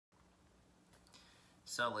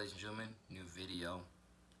So, ladies and gentlemen, new video.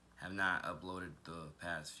 Have not uploaded the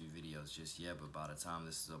past few videos just yet, but by the time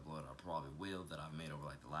this is uploaded, I probably will, that I've made over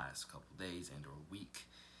like the last couple days and or week.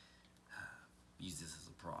 Use this as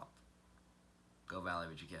a prop. Go Valley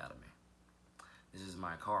Ridge Academy. This is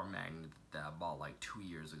my car magnet that I bought like 2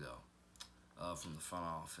 years ago from the front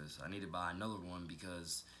office. I need to buy another one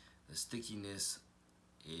because the stickiness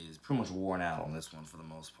is pretty much worn out on this one for the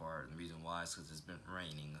most part. And the reason why is because it's been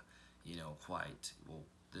raining, quite well.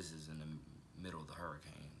 This is in the middle of the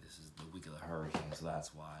hurricane. This is the week of the hurricane, so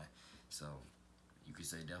that's why. So you could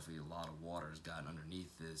say definitely a lot of water has gotten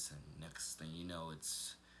underneath this, and next thing you know,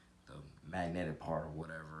 it's the magnetic part or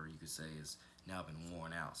whatever you could say is now been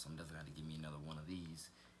worn out. So I'm definitely going to give me another one of these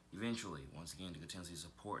eventually. Once again, to continuously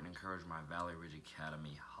support and encourage my Valley Ridge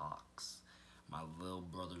Academy Hawks, my little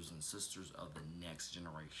brothers and sisters of the next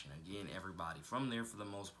generation. Again, everybody from there for the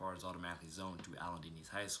most part is automatically zoned to Allen D. Nice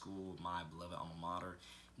High School, my beloved alma mater,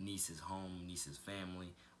 niece's home, niece's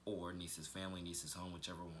family, or niece's family, niece's home,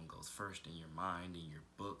 whichever one goes first in your mind, in your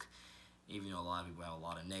book. Even though a lot of people have a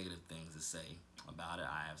lot of negative things to say about it,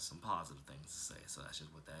 I have some positive things to say. So that's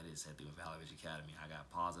just what that is. Head through Valley Ridge Academy. I got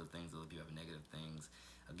positive things, other people have negative things.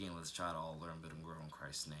 Again, let's try to all learn, build, and grow in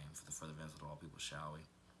Christ's name for the further benefit of all people, shall we?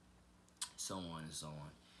 So on and so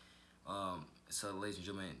on. So ladies and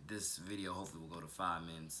gentlemen, this video hopefully will go to 5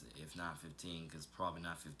 minutes, if not 15, because probably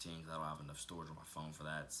not 15 because I don't have enough storage on my phone for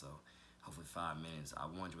that. So hopefully 5 minutes. I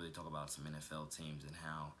wanted to really talk about some NFL teams and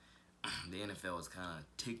how the NFL is kind of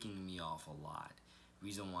ticking me off a lot.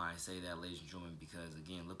 Reason why I say that, ladies and gentlemen, because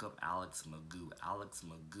again, look up Alex Magoo. Alex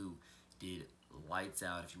Magoo did lights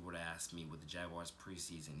out, if you were to ask me, with the Jaguars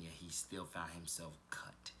preseason, yet he still found himself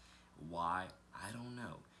cut. Why? I don't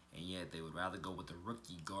know. And yet they would rather go with the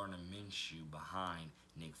rookie Gardner Minshew behind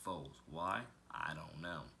Nick Foles. Why? I don't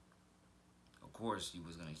know. Of course, he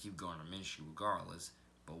was going to keep Gardner Minshew regardless,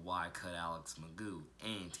 but why cut Alex Magoo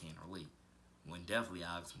and Tanner Lee? When definitely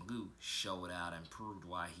Alex Magoo showed out and proved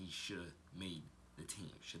why he should have made the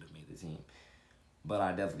team. But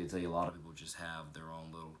I definitely tell you, a lot of people just have their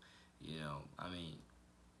own little, I mean,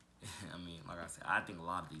 like I said, I think a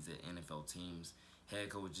lot of these NFL teams, head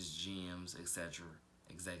coaches, GMs, etc.,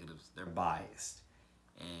 executives, they're biased,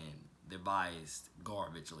 and they're biased,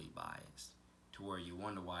 garbagely biased, to where you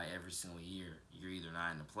wonder why every single year you're either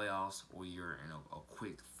not in the playoffs or you're in a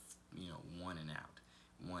quick, one and out,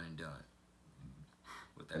 one and done.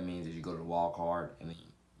 What that means is you go to the wild card and then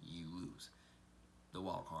you lose the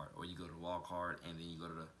wild card, or you go to the wild card and then you go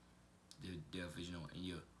to the divisional and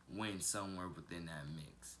you win somewhere within that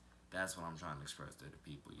mix. That's what I'm trying to express there to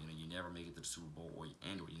people. You never make it to the Super Bowl, or you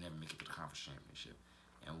never make it to the conference championship.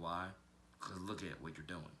 And why? Because look at what you're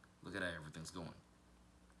doing. Look at how everything's going.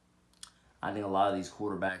 I think a lot of these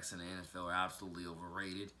quarterbacks in the NFL are absolutely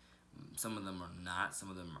overrated. Some of them are not.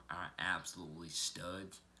 Some of them are absolutely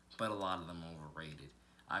studs. But a lot of them are overrated.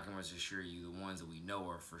 I can rest assure you the ones that we know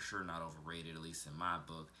are for sure not overrated, at least in my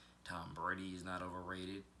book. Tom Brady is not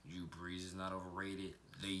overrated. Drew Brees is not overrated.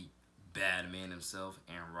 The bad man himself,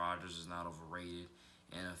 Aaron Rodgers, is not overrated.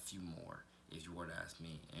 And a few more, if you were to ask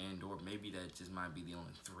me. And or maybe that just might be the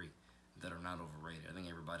only 3 that are not overrated. I think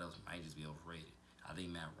everybody else might just be overrated. I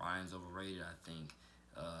think Matt Ryan's overrated. I think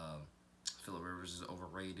Phillip Rivers is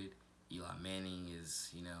overrated. Eli Manning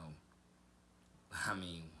is,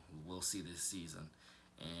 we'll see this season.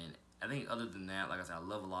 And I think other than that, like I said, I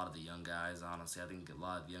love a lot of the young guys, honestly. I think a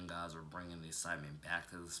lot of the young guys are bringing the excitement back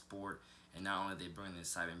to the sport. And not only are they bringing the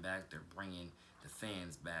excitement back, they're bringing the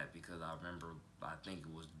fans back, because I remember, I think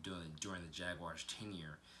it was during the Jaguars'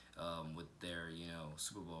 tenure with their,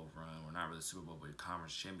 Super Bowl run, or not really Super Bowl, but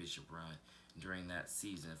conference championship run during that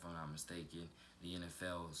season, if I'm not mistaken. The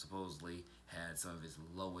NFL supposedly had some of its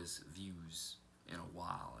lowest views in a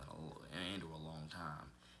while, and a long time.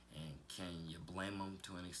 And can you blame them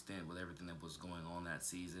to an extent with everything that was going on that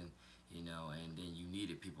season? And then you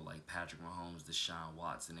needed people like Patrick Mahomes, Deshaun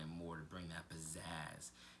Watson, and more to bring that pizzazz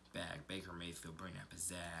back. Baker Mayfield, bring that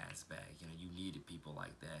pizzazz back. You needed people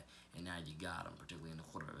like that, and now you got them, particularly in the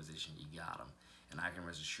quarterback position, you got them. And I can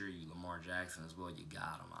rest assure you, Lamar Jackson as well, you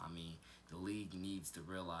got him. I mean, the league needs to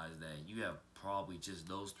realize that you have probably just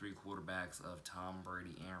those 3 quarterbacks of Tom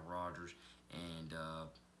Brady, Aaron Rodgers, and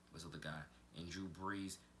what's the other guy, and Drew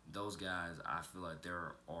Brees. Those guys, I feel like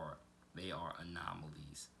they are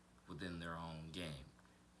anomalies within their own game.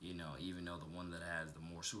 Even though the one that has the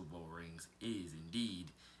more Super Bowl rings is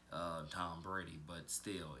indeed Tom Brady, but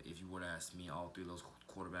still, if you were to ask me, all 3 of those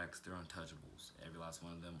quarterbacks, they're untouchables. Every last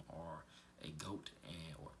one of them are a GOAT,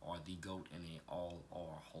 or the GOAT, and they all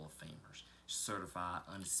are Hall of Famers, certified,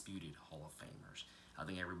 undisputed Hall of Famers. I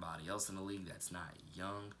think everybody else in the league that's not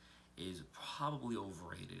young is probably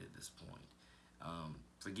overrated at this point.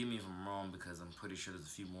 Forgive me if I'm wrong, because I'm pretty sure there's a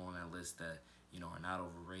few more on that list that, you know, are not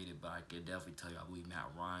overrated, but I can definitely tell you I believe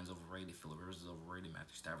Matt Ryan's overrated, Phillip Rivers is overrated,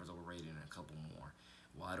 Matthew Stafford's overrated, and a couple more.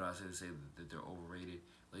 Why do I say that they're overrated?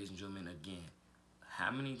 Ladies and gentlemen, again,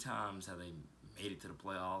 how many times have they made it to the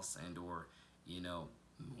playoffs and or, you know,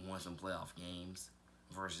 won some playoff games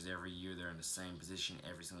versus every year they're in the same position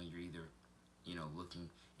every single year, either, you know, looking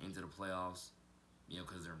into the playoffs, you know,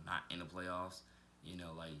 because they're not in the playoffs, you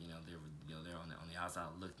know, like, you know, they're on the outside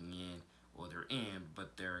looking in, or they're in,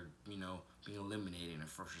 but they're, you know, being eliminated in the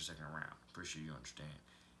first or second round. Pretty sure you understand.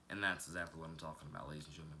 And that's exactly what I'm talking about, ladies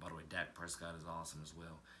and gentlemen. By the way, Dak Prescott is awesome as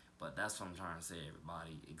well. But that's what I'm trying to say,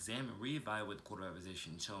 everybody. Examine, reevaluate the quarterback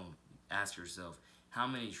position. Ask yourself, how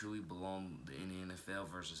many truly belong in the NFL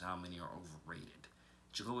versus how many are overrated?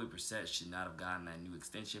 Jacoby Brissett should not have gotten that new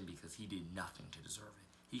extension because he did nothing to deserve it.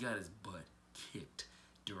 He got his butt kicked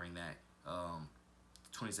during that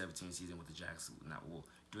 2017 season with the Jags.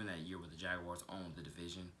 During that year where the Jaguars owned the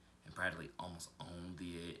division and practically almost owned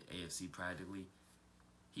the AFC practically.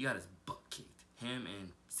 He got his butt kicked. Him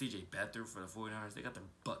and CJ Beathard for the 49ers, they got their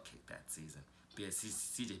butt kicked that season. But yeah,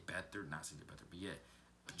 CJ Beathard, not CJ Beathard, but yeah,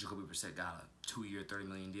 Jacoby Brissett got a 2-year, $30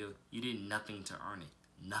 million deal. You did nothing to earn it.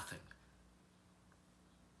 Nothing.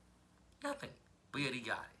 Nothing. But yet he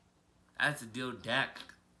got it. That's the deal Dak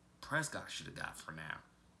Prescott should have got for now,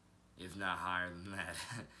 if not higher than that.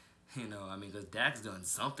 You know, I mean, because Dak's done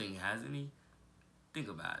something, hasn't he? Think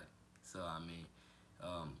about it. So, I mean,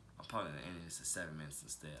 I'm probably going to end this at 7 minutes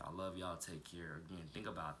instead. I love y'all. Take care. Again, think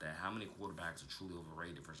about that. How many quarterbacks are truly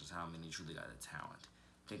overrated versus how many truly got the talent?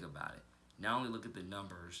 Think about it. Not only look at the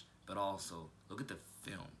numbers, but also look at the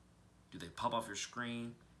film. Do they pop off your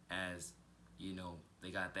screen as, you know,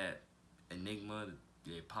 they got that enigma?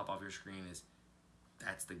 Do they pop off your screen as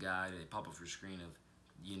that's the guy? Do they pop off your screen of,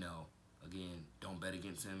 you know, again, don't bet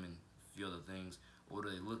against him and a few other things? Or do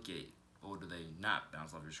they look at, or do they not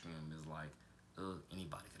bounce off your screen as like,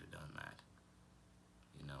 anybody could have done that?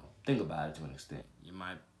 You know, think about it to an extent. You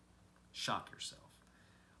might shock yourself.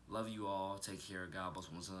 Love you all. Take care. God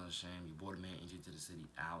bless. One another shame. Your boy, the man, NJ2TheCity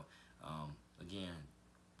out. Again,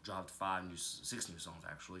 dropped 6 new songs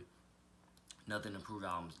actually. Nothing Improved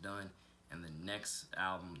album's done. And the next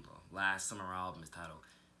album, the last summer album, is titled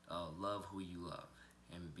Love Who You Love.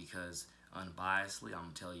 And because unbiasedly, I'm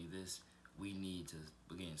going to tell you this, we need to,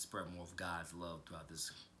 again, spread more of God's love throughout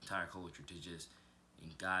this entire culture to just, in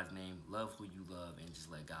God's name, love who you love and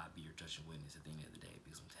just let God be your judge and witness at the end of the day.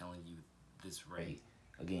 Because I'm telling you, this rate,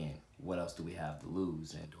 again, what else do we have to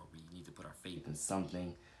lose? And or we need to put our faith in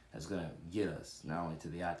something that's going to get us not only to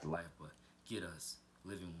the afterlife, but get us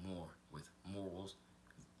living more with morals,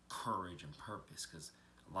 courage, and purpose. Because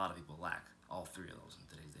a lot of people lack all 3 of those in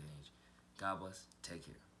today's day and age. God bless. Take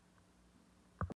care.